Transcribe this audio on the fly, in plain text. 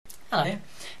Hello,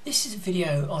 this is a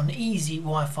video on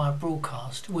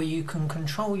EZ-WifiBroadcast where you can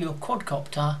control your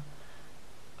quadcopter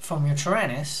from your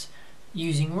Tyrannus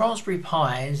using Raspberry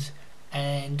Pis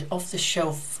and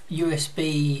off-the-shelf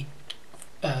USB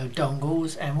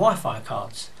dongles and Wi-Fi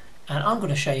cards, and I'm going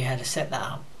to show you how to set that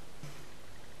up.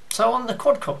 So on the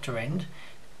quadcopter end,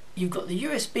 you've got the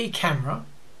USB camera,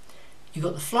 you've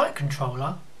got the flight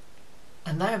controller,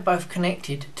 and they are both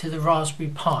connected to the Raspberry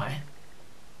Pi.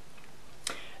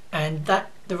 And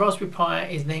the Raspberry Pi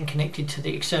is then connected to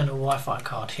the external Wi-Fi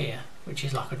card here, which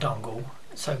is like a dongle,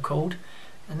 so called,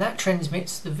 and that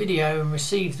transmits the video and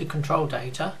receives the control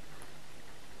data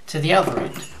to the other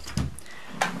end.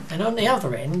 And on the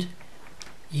other end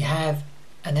you have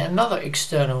another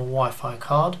external Wi-Fi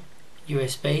card,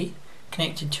 USB,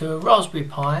 connected to a Raspberry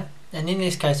Pi, and in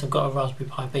this case I've got a Raspberry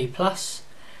Pi B+,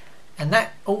 and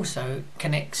that also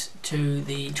connects to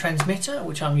the transmitter,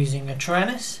 which I'm using a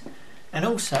Tyrannus. And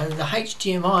also the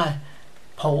HDMI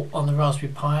port on the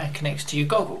Raspberry Pi connects to your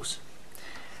goggles.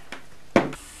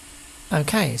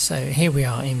 Okay, so here we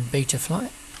are in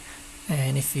Betaflight,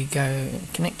 and if you go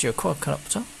connect your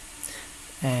quadcopter,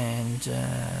 and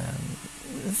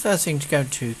the first thing to go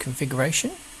to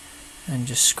configuration and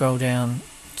just scroll down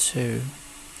to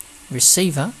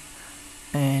receiver,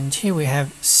 and here we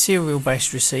have serial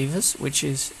based receivers, which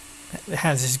is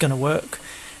how this is going to work.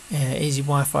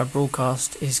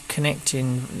 EZ-WifiBroadcast is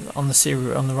connecting on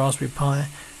the Raspberry Pi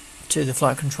to the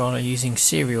flight controller using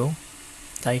serial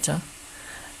data,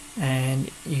 and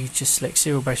you just select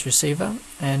serial based receiver,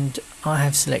 and I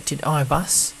have selected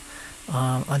iBus.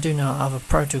 I do know other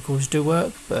protocols do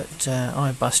work, but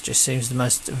iBus just seems the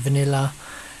most vanilla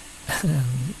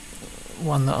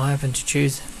one that I happen to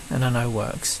choose and I know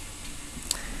works.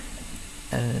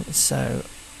 And so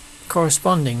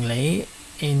correspondingly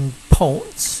in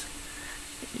ports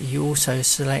you also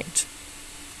select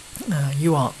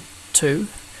UART2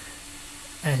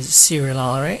 as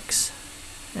serial RX,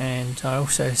 and I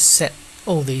also set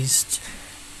all the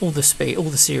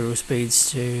serial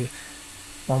speeds to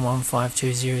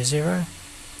 115200,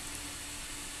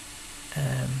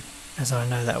 as I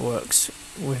know that works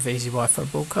with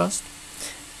EZ-WifiBroadcast.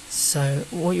 So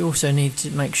what you also need to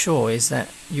make sure is that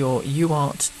your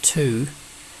UART2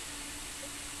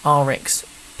 RX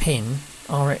pin,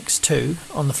 RX2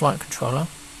 on the flight controller,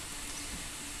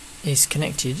 is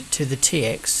connected to the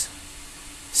TX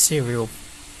serial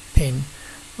pin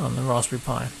on the Raspberry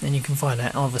Pi, and you can find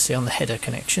that obviously on the header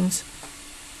connections.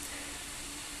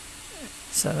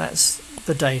 So that's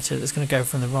the data that's going to go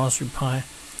from the Raspberry Pi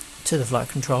to the flight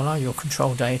controller, your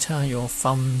control data, your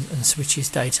thumb and switches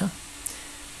data,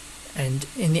 and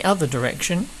in the other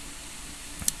direction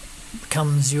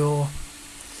comes your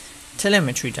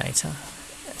telemetry data.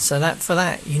 So for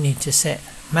that you need to set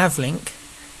Mavlink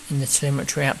in the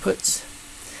telemetry outputs,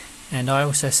 and I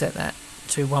also set that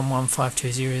to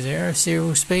 115200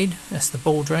 serial speed, that's the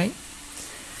baud rate,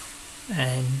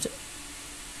 and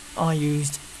I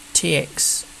used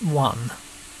TX1.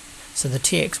 So the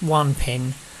TX1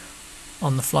 pin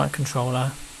on the flight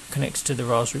controller connects to the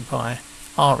Raspberry Pi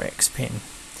RX pin.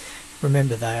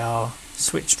 Remember, they are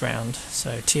switched round,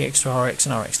 so TX to RX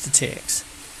and RX to TX.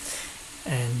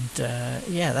 And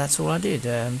yeah, that's all I did,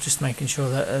 just making sure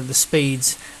that the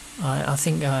speeds, I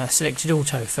think I selected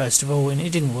auto first of all and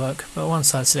it didn't work, but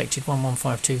once I selected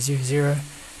 115200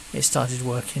 it started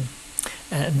working,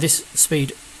 and this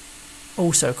speed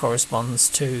also corresponds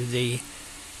to the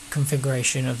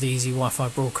configuration of the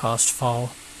EZ-WifiBroadcast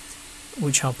file,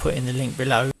 which I'll put in the link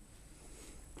below.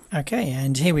 Okay,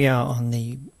 and here we are on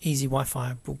the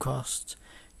EZ-WifiBroadcast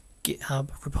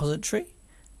GitHub repository.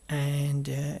 And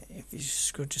if you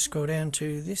just scroll down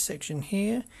to this section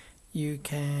here, you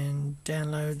can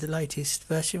download the latest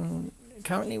version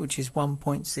currently, which is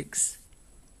 1.6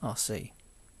 RC.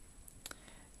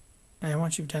 And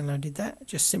once you've downloaded that,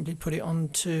 just simply put it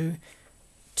onto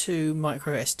two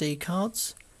micro SD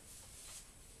cards.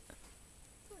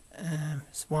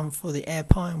 It's one for the Air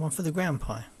Pi and one for the Ground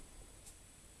Pi.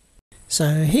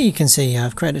 So here you can see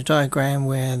I've created a diagram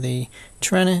where the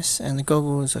Tyrannus and the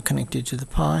goggles are connected to the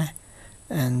Pi,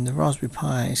 and the Raspberry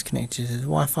Pi is connected to the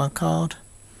Wi-Fi card,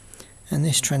 and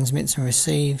this transmits and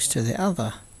receives to the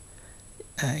other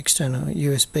external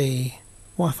USB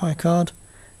Wi-Fi card,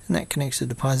 and that connects to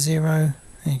the Pi 0,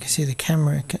 and you can see the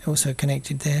camera also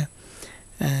connected there,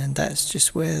 and that's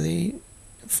just where the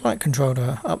flight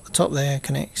controller up the top there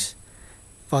connects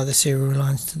via the serial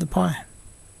lines to the Pi.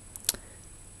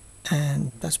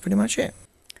 And that's pretty much it.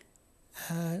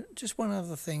 Just one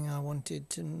other thing I wanted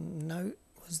to note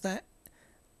was that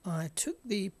I took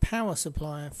the power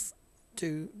supply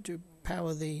to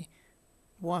power the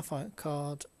Wi-Fi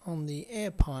card on the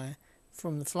AirPi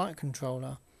from the flight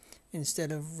controller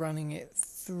instead of running it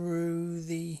through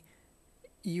the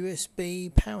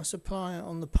USB power supply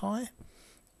on the Pi.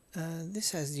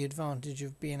 This has the advantage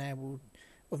of being able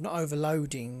of not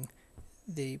overloading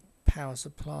the power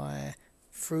supply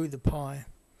through the Pi,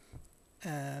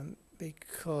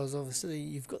 because obviously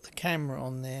you've got the camera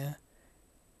on there,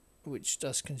 which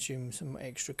does consume some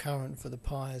extra current for the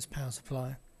Pi as power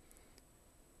supply.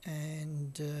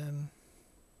 And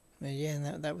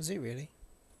yeah, that was it really.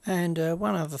 And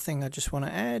one other thing I just want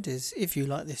to add is, if you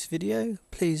like this video,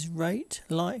 please rate,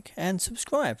 like and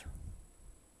subscribe.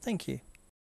 Thank you.